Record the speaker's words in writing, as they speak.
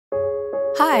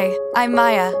Hi, I'm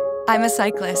Maya. I'm a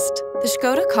cyclist. The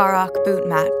Škoda Karoq boot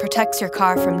mat protects your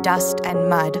car from dust and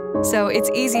mud, so it's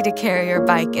easy to carry your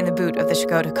bike in the boot of the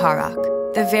Škoda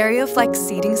Karoq. The VarioFlex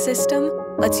seating system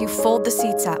lets you fold the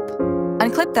seats up.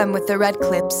 Unclip them with the red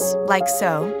clips, like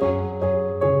so.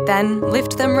 Then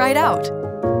lift them right out.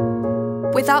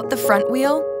 Without the front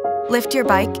wheel, lift your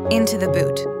bike into the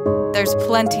boot. There's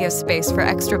plenty of space for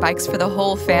extra bikes for the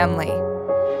whole family.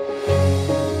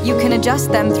 You can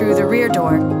adjust them through the rear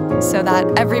door so that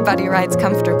everybody rides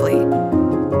comfortably.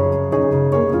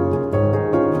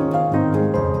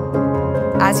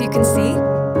 As you can see,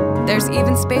 there's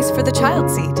even space for the child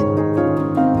seat.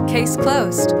 Case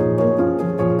closed.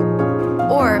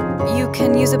 Or you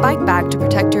can use a bike bag to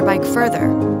protect your bike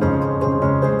further.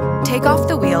 Take off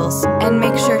the wheels and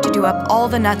make sure to do up all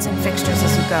the nuts and fixtures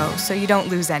as you go so you don't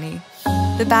lose any.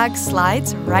 The bag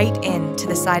slides right in to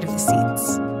the side of the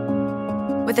seats.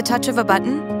 With a touch of a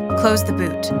button, close the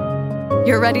boot.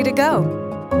 You're ready to go.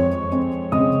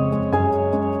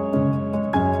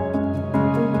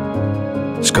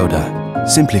 Škoda.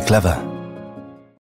 Simply clever.